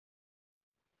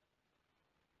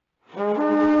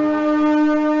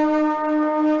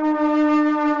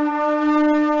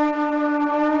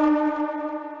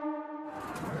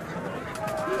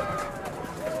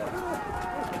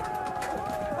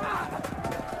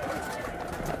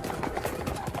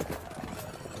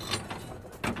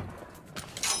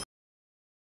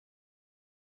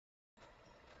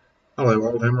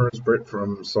Hello Oldhammer, it's Brett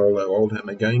from Solo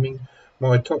Oldhammer Gaming.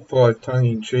 My top 5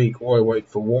 tongue-in-cheek why wait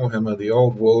for Warhammer The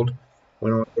Old World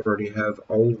when I already have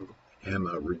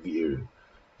Oldhammer review.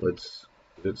 Let's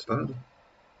get started.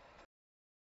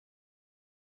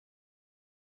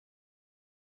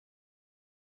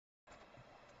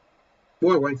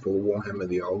 Why wait for Warhammer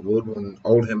The Old World when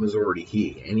Oldhammer's already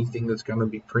here? Anything that's going to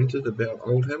be printed about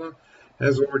Oldhammer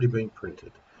has already been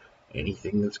printed.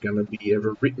 Anything that's going to be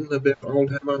ever written about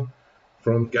Oldhammer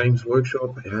from Games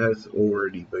Workshop has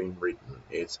already been written.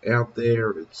 It's out there,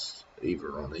 it's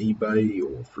either on eBay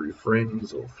or through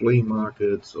friends or flea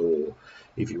markets, or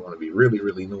if you want to be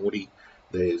really naughty,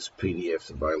 there's PDFs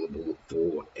available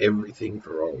for everything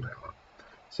for Oldhammer.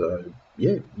 So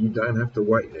yeah, you don't have to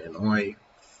wait, and I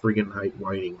friggin' hate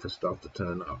waiting for stuff to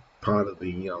turn up. Part of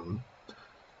the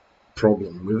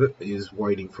problem with it is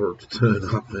waiting for it to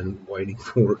turn up and waiting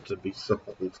for it to be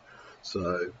sold.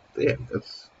 So yeah,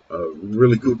 that's a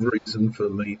really good reason for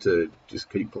me to just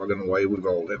keep plugging away with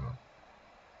Oldhammer.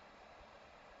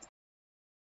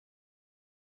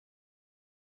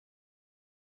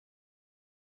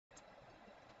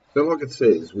 So like it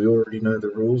says, we already know the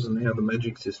rules and how the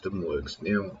magic system works.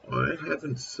 Now, I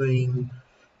haven't seen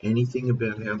anything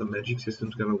about how the magic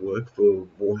system's going to work for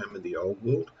Warhammer The Old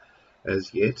World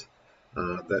as yet.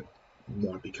 That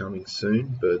might be coming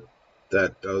soon, but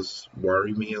that does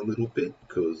worry me a little bit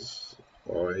because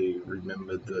I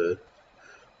remember the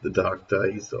dark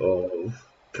days of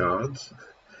cards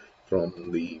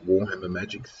from the Warhammer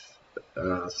Magic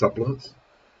supplements,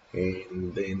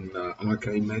 and then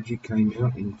Arcane Magic came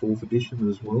out in 4th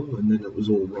edition as well, and then it was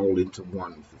all rolled into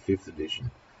one for 5th edition.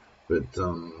 But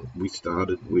we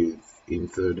started in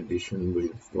 3rd edition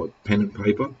with like pen and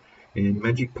paper and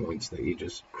magic points that you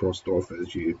just crossed off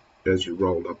as you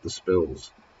rolled up the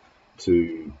spells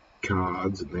to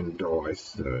cards and then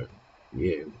dice. So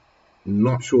yeah,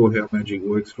 not sure how magic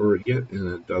works for it yet,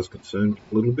 and it does concern me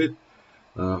a little bit.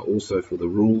 Also for the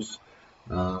rules,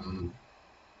 yeah,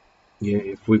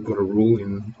 if we've got a rule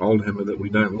in Oldhammer that we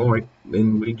don't like,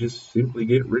 then we just simply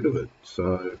get rid of it.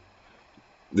 So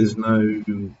there's no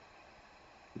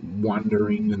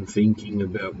wondering and thinking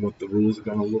about what the rules are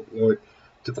going to look like.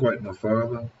 To quote my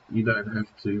father, you don't have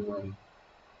to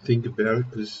think about it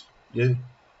because, yeah,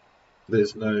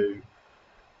 there's no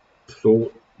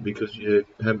thought because you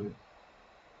haven't,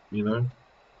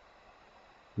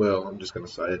 well, I'm just going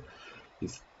to say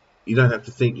it. You don't have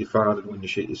to think you farted when you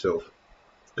shit yourself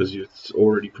because it's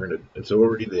already printed. It's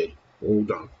already there, all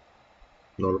done.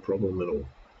 Not a problem at all.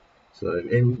 So,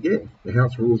 and yeah, the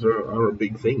house rules are a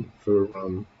big thing for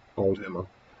Oldhammer.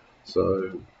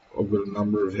 So I've got a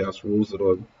number of house rules that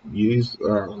I use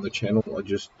on the channel. I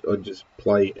just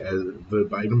play as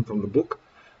verbatim from the book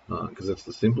because that's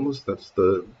the simplest. That's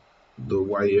the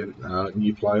way a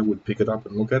new player would pick it up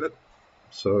and look at it.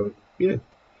 So yeah,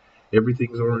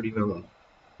 everything's already known.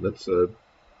 That's a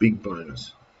big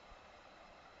bonus.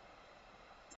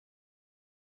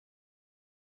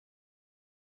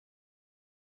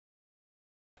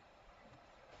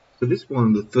 So this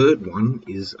one, the third one,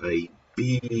 is a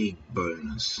big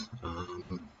bonus.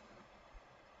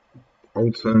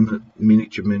 Alternate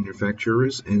miniature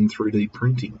manufacturers and 3D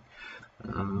printing.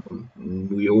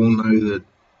 We all know that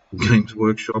Games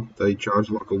Workshop, they charge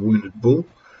like a wounded bull,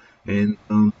 and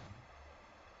I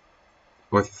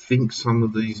think some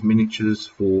of these miniatures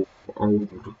for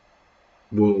Old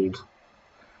World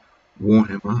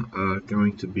Warhammer are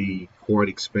going to be quite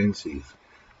expensive.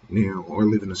 Now, I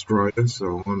live in Australia,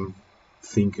 so I'm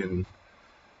thinking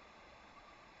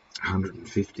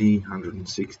 150,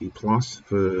 160 plus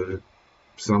for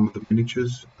some of the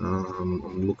miniatures.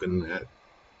 I'm looking at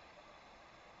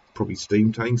probably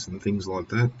steam tanks and things like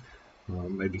that,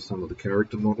 maybe some of the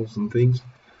character models and things.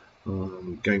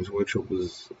 Games Workshop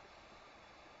has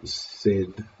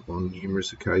said on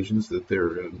numerous occasions that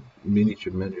they're a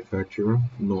miniature manufacturer,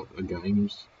 not a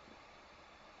games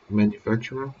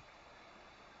manufacturer.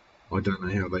 I don't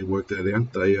know how they work that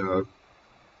out. They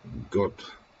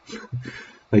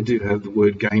they do have the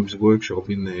word Games Workshop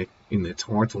in their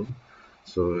title,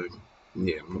 so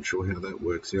yeah, I'm not sure how that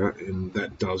works out, and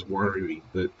that does worry me.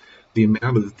 But the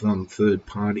amount of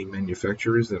third-party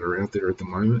manufacturers that are out there at the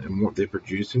moment and what they're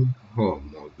producing, oh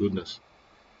my goodness,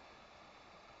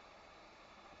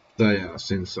 they are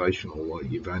sensational. Like,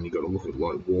 you've only got to look at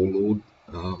like Warlord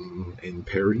and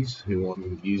Perry's, who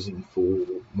I'm using for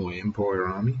my Empire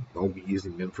army. I'll be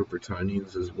using them for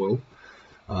Bretonians as well.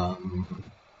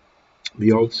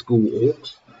 The old school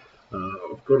orcs.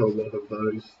 I've got a lot of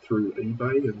those through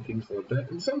eBay and things like that,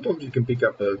 and sometimes you can pick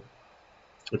up a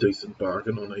decent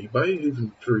bargain on eBay,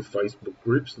 even through Facebook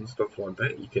groups and stuff like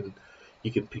that. You can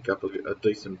you can pick up a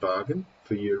decent bargain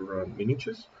for your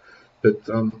miniatures. But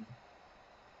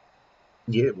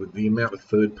yeah, with the amount of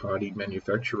third-party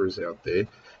manufacturers out there,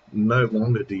 no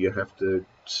longer do you have to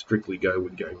strictly go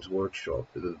with Games Workshop.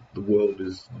 The world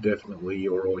is definitely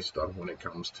your oyster when it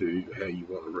comes to how you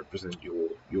want to represent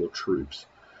your troops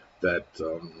that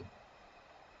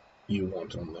you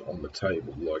want on the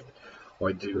table. Like,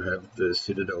 I do have the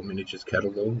Citadel Miniatures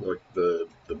catalogue, like the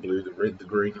blue, the red, the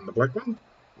green, and the black one.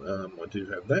 I do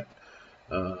have that.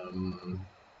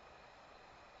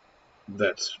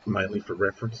 That's mainly for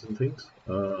reference and things.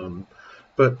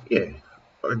 But yeah,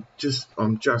 I'm just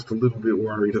a little bit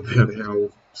worried about how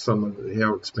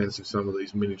expensive some of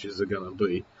these miniatures are going to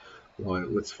be. Like,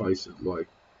 let's face it, like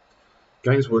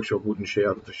Games Workshop wouldn't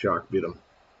shout if the shark bit them,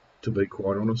 to be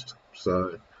quite honest.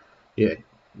 So yeah,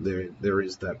 there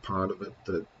is that part of it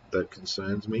that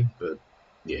concerns me. But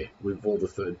yeah, with all the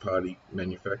third-party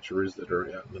manufacturers that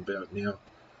are out and about now,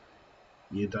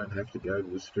 you don't have to go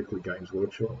with strictly Games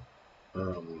Workshop.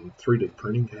 3D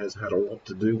printing has had a lot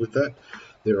to do with that.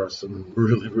 There are some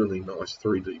really, really nice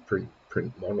 3D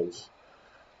print models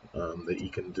that you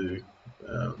can do.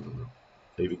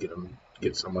 Either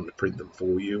get someone to print them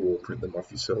for you or print them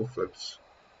off yourself. That's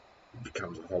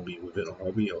becomes a hobby within a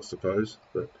hobby, I suppose.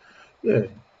 But yeah,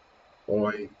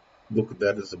 I look at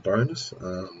that as a bonus.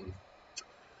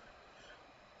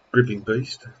 Gripping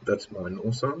Beast, that's my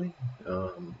Norse army.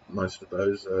 Most of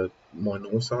those my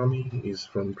Norse army is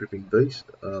from Gripping Beast.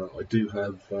 I do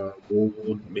have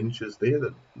Warlord miniatures there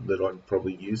that I'd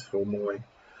probably use for my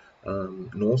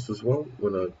Norse as well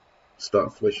when I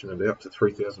start fleshing it out to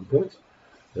 3,000 points.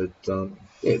 But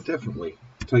yeah, definitely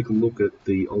take a look at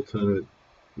the alternate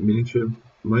miniature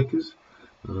makers.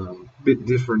 Bit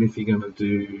different if you're going to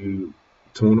do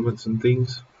tournaments and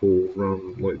things for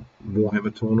like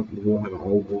Warhammer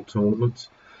Old World tournaments.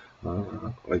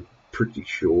 I'm pretty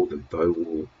sure that they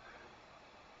will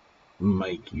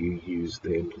make you use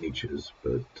their miniatures,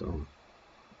 but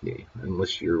yeah,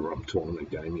 unless you're tournament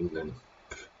gaming, then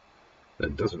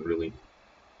that doesn't really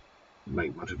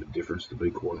make much of a difference, to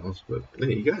be quite honest. But there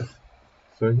you go.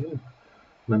 So yeah,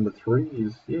 number 3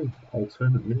 is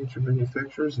alternate miniature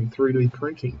manufacturers and 3D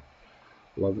printing.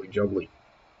 Lovely jubbly.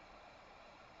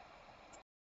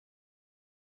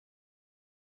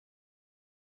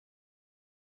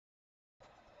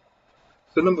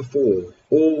 So number 4,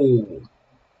 all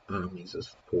armies are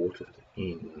supported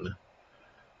in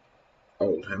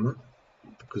Oldhammer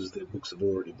because their books have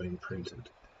already been printed.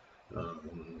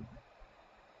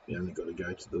 You only got to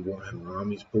go to the Warhammer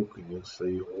Armies book and you'll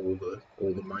see all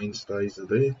the mainstays are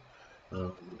there.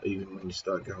 Even when you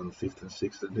start going 5th and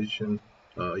 6th edition,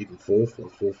 even 4th,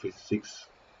 like 4th, 5th, 6th,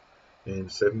 and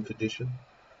 7th edition,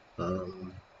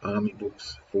 army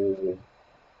books for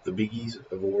the biggies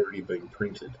have already been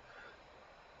printed.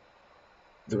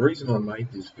 The reason I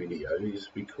made this video is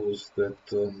because that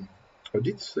I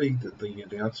did see that the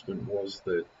announcement was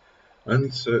that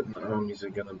only certain armies are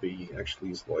going to be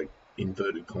actually, like,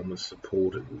 inverted commas,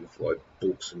 supported with like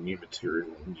books and new material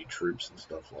and new troops and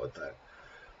stuff like that.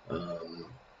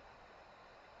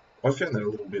 I found that a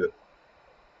little bit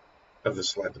of a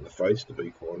slap in the face, to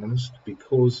be quite honest,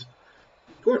 because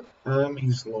you've got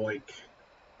armies like,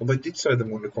 well, they did say they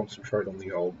wanted to concentrate on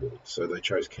the old world, so they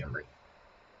chose Camry.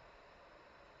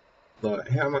 Like,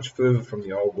 how much further from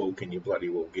the old world can you bloody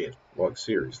well get? Like,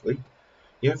 seriously?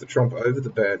 You have to tromp over the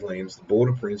Badlands, the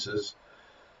Border Princes,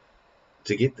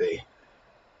 to get there.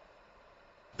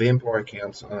 Vampire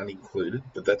counts aren't included,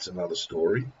 but that's another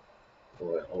story.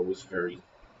 I was very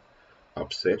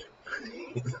upset,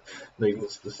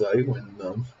 needless to say,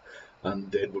 when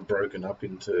Undead were broken up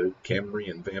into Camry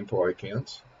and Vampire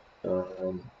counts.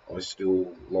 I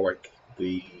still like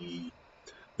the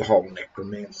whole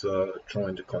necromancer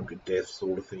trying to conquer death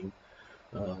sort of thing.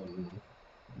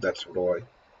 That's what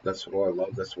I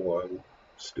love. That's why I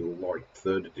still like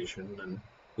 3rd edition, and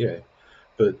yeah,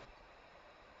 but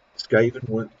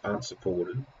Skaven aren't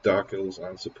supported. Dark Elves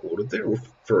aren't supported. They're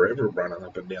forever running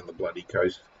up and down the bloody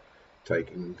coast,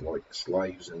 taking like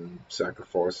slaves and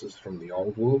sacrifices from the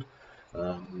old world.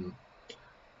 I'm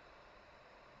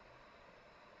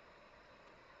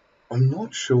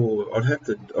not sure. I'd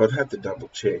have to double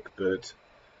check, but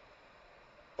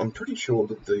I'm pretty sure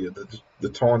that the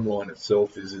timeline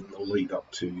itself is in the lead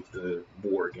up to the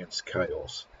war against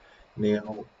chaos.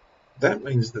 Now, that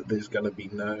means that there's going to be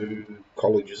no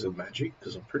colleges of magic,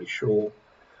 because I'm pretty sure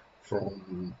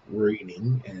from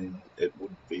reading, and it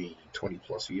would be 20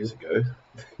 plus years ago,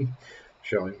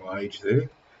 showing my age there,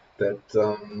 that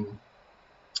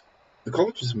the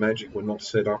colleges of magic were not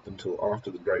set up until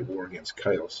after the Great War against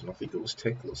Chaos, and I think it was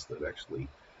Teclis that actually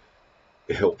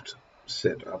helped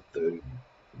set up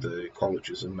the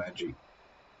colleges of magic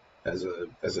as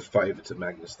a favour to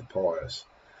Magnus the Pious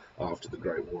after the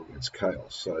Great War against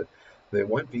Chaos. So there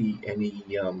won't be any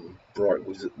bright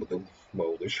wizard.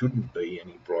 Well, there shouldn't be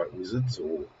any bright wizards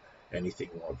or anything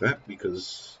like that,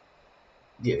 because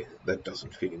yeah, that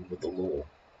doesn't fit in with the law.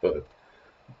 But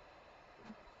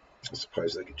I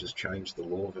suppose they could just change the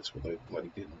law. That's what they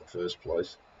bloody did in the first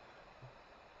place.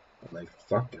 And they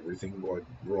fucked everything by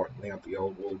writing out the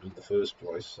old world in the first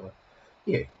place. So,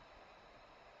 yeah.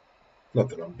 Not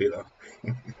that I'm bitter.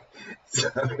 So,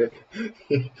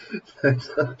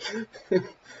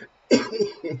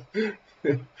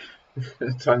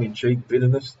 tongue-in-cheek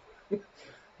bitterness.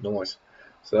 Nice.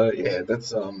 So yeah,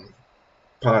 that's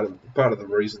part of the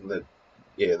reason that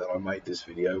I made this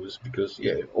video, was because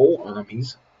all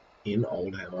armies in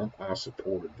Oldhammer are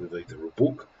supported with either a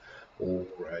book or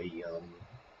a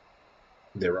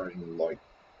their own like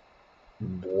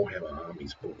Warhammer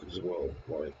Armies book as well.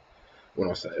 Like when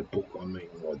I say a book, I mean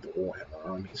like the Warhammer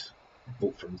Armies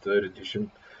book from 3rd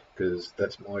edition, because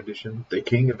that's my edition, the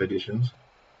king of editions.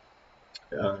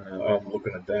 I'm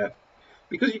looking at that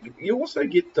because you also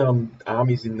get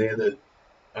armies in there that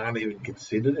aren't even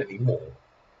considered anymore,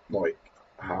 like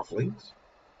halflings,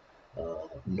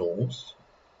 Norse,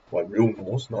 like real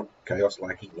Norse, not Chaos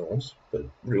Lackey Norse, but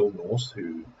real Norse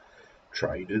who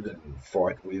traded and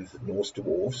fight with Norse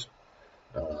dwarves,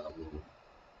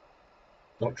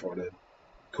 not try to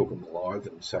cook them alive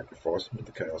and sacrifice them to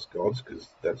the Chaos Gods, because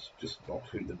that's just not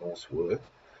who the Norse were.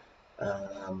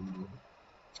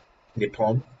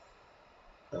 Nippon,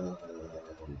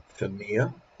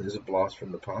 Thamir, there's a blast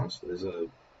from the past. There's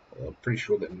I'm pretty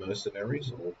sure they're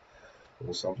mercenaries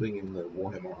or something in the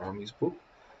Warhammer Armies book.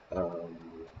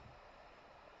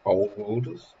 Old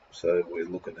Worlders, so we're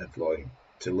looking at like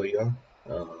Talia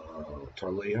or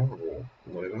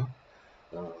whatever.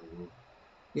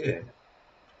 Yeah,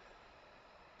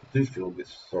 I do feel a bit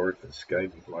sorry for the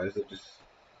Skaven players. They just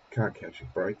can't catch a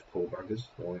break, the poor buggers.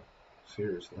 Like,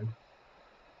 seriously.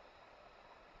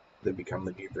 They become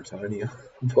the new Britannia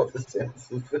by the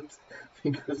sounds of it,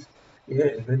 because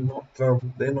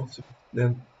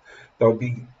they'll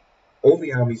be, all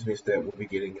the armies missed out will be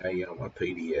getting a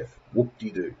PDF.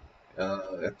 Whoop-de-doo.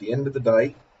 At the end of the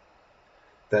day,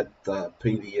 that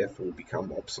PDF will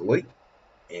become obsolete,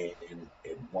 and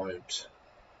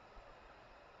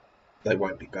they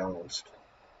won't be balanced,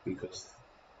 because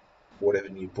whatever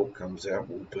new book comes out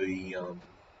will be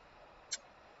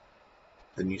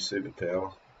the new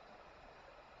superpower.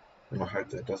 And I hope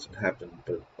that doesn't happen,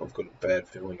 but I've got a bad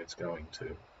feeling it's going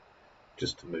to,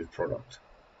 just to move product.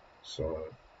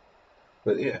 So,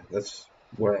 but yeah, that's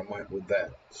where I'm at with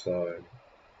that. So,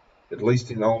 at least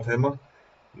in Oldhammer,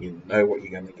 you know what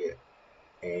you're going to get.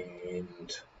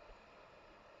 And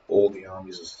all the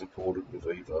armies are supported with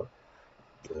either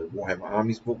the Warhammer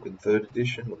Armies book in 3rd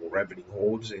edition or Rabbiting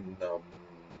Hordes in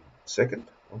 2nd,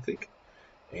 I think.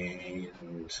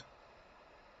 And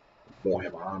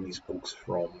Warhammer Armies books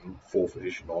from 4th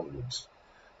edition onwards.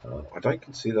 I don't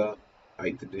consider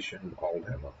 8th edition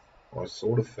Oldhammer. I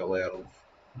sort of fell out of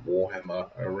Warhammer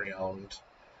around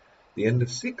the end of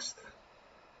 6th.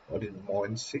 I didn't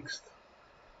mind 6th.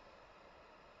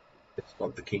 It's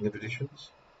not the king of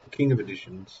editions. The king of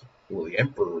editions, well, the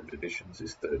emperor of editions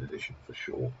is 3rd edition for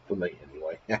sure, for me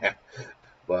anyway.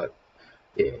 But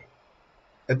yeah,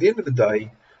 at the end of the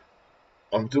day,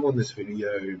 I'm doing this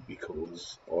video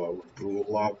because I would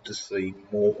love to see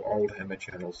more Oldhammer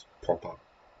channels pop up.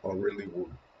 I really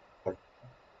would. I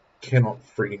cannot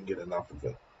friggin' get enough of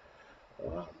it.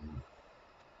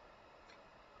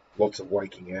 Lots of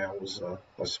waking hours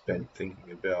I spent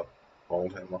thinking about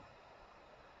Oldhammer,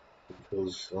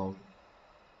 because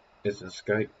it's an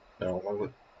escape and I love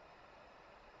it.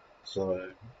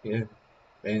 So yeah,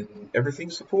 and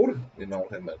everything's supported in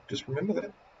Oldhammer. Just remember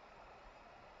that.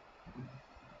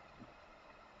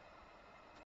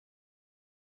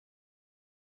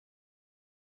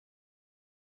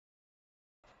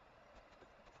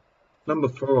 Number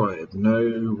 5, no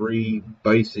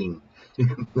rebasing.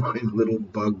 My little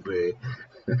bugbear.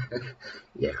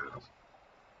 Yeah,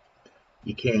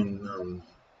 you can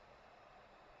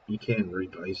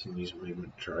rebase and use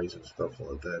movement trays and stuff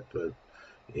like that, but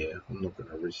yeah, I'm not going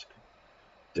to risk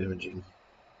damaging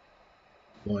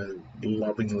my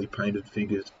lovingly painted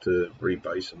figures to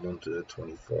rebase them onto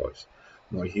 25s.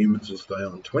 My humans will stay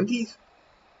on 20s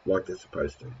like they're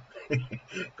supposed to,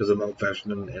 because I'm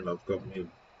old-fashioned and I've got my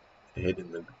head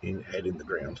in the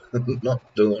ground. Not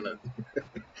doing it.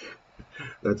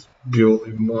 That's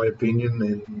purely my opinion,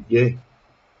 and yeah,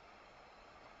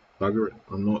 bugger it,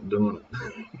 I'm not doing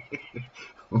it.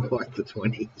 I like the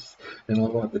 20s and I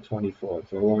like the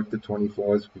 25s. I like the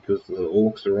 25s because the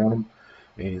orcs are on them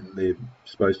and they're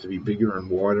supposed to be bigger and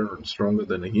wider and stronger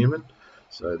than a human.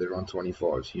 So they're on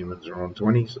 25s. Humans are on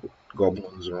 20s.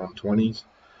 Goblins are on 20s.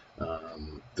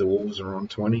 Dwarves are on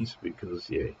 20s because,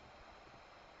 yeah,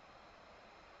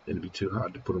 it'd be too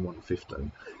hard to put them on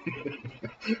 15.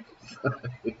 So,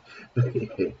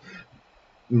 yeah,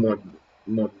 mod,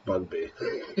 mod bugbear.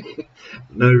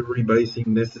 No rebasing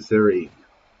necessary.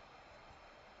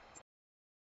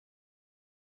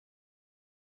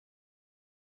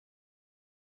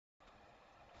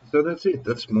 So that's it.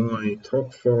 That's my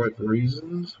top 5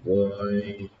 reasons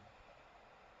why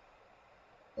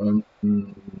I'm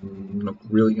not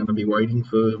really going to be waiting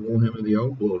for Warhammer The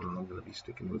Old World, and I'm going to be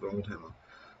sticking with Oldhammer.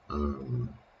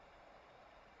 Um,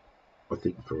 I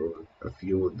think for a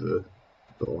few of the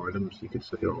items, you could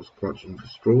see I was clutching for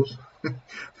straws.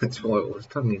 That's why it was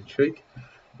tongue in cheek.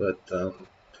 But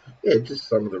yeah, just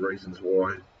some of the reasons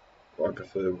why I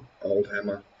prefer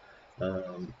Oldhammer.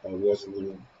 I was a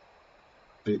little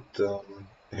bit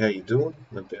how you doing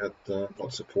about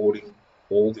not supporting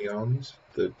all the armies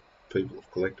that people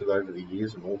have collected over the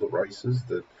years and all the races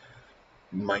that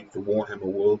make the Warhammer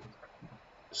world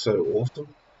so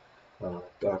awesome.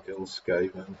 Dark Elves,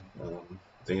 Skaven,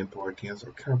 Vampire Counts.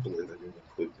 I can't believe they didn't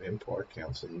include Vampire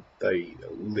Counts, and they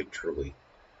literally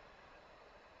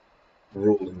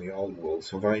ruled in the old world.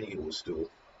 Sylvania was still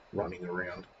running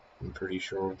around, I'm pretty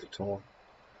sure, at the time.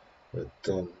 But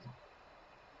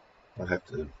I'll have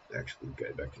to actually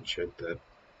go back and check that.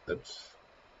 That's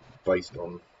based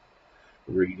on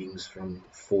readings from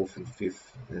 4th and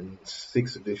 5th and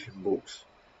 6th edition books.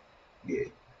 Yeah,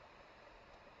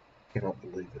 cannot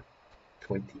believe it.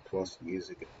 20 plus years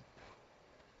ago.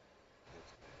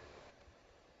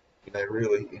 You know,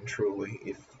 really and truly,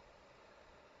 if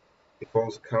I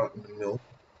was a carton and milk,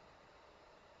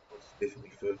 I'd sniff me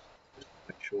first just to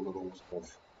make sure that I was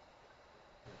off.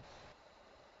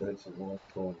 That's a long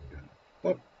time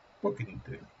ago. What can you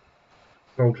do?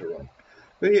 Soldier on.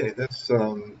 But yeah, that's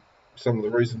some of the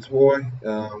reasons why.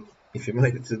 If you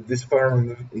made it to this far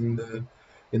in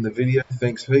the video,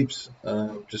 thanks heaps.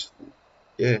 Just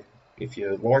yeah, if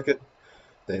you like it,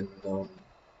 then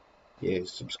yeah,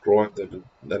 subscribe.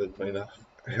 That'd mean a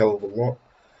hell of a lot.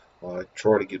 I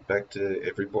try to get back to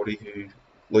everybody who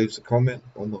leaves a comment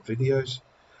on the videos.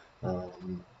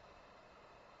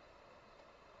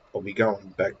 I'll be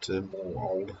going back to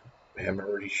more old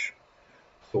hammerish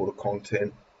sort of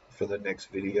content for the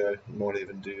next video. Might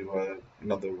even do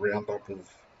another roundup of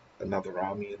another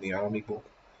army in the army book.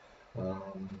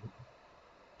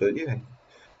 But yeah,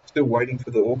 still waiting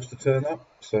for the orcs to turn up.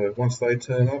 So once they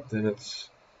turn up, then it's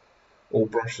all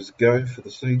brushes go for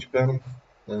the siege battle.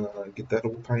 Get that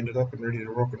all painted up and ready to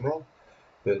rock and roll.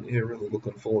 But yeah, really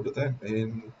looking forward to that.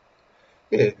 And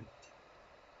yeah,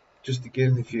 just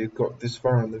again, if you got this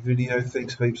far in the video,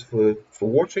 thanks heaps for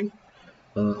watching.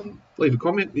 Leave a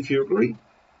comment if you agree.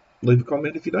 Leave a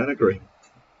comment if you don't agree.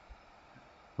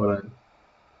 I don't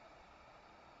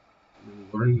really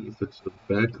worry if it's a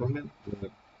bad comment.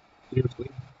 But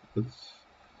seriously, it's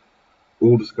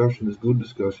all discussion is good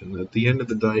discussion. At the end of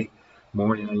the day,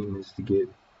 my aim is to get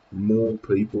more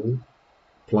people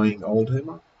playing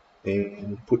Oldhammer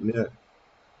and putting out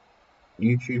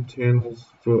YouTube channels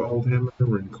for Oldhammer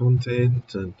and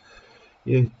content, and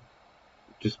yeah,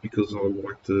 just because I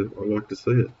like to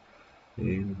see it,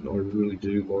 and I really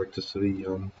do like to see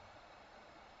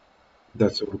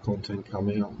that sort of content come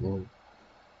out.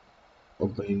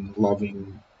 I've been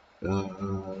loving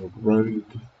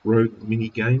Rogue Mini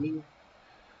Gaming,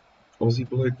 Aussie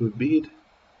bloke with beard.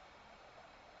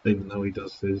 Even though he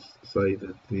does say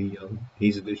that the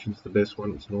his edition's the best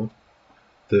one, it's not.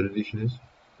 3rd edition is,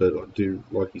 but I do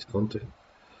like his content.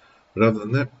 But other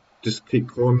than that, just keep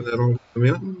climbing that old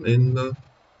mountain, and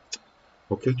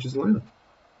I'll catch you later.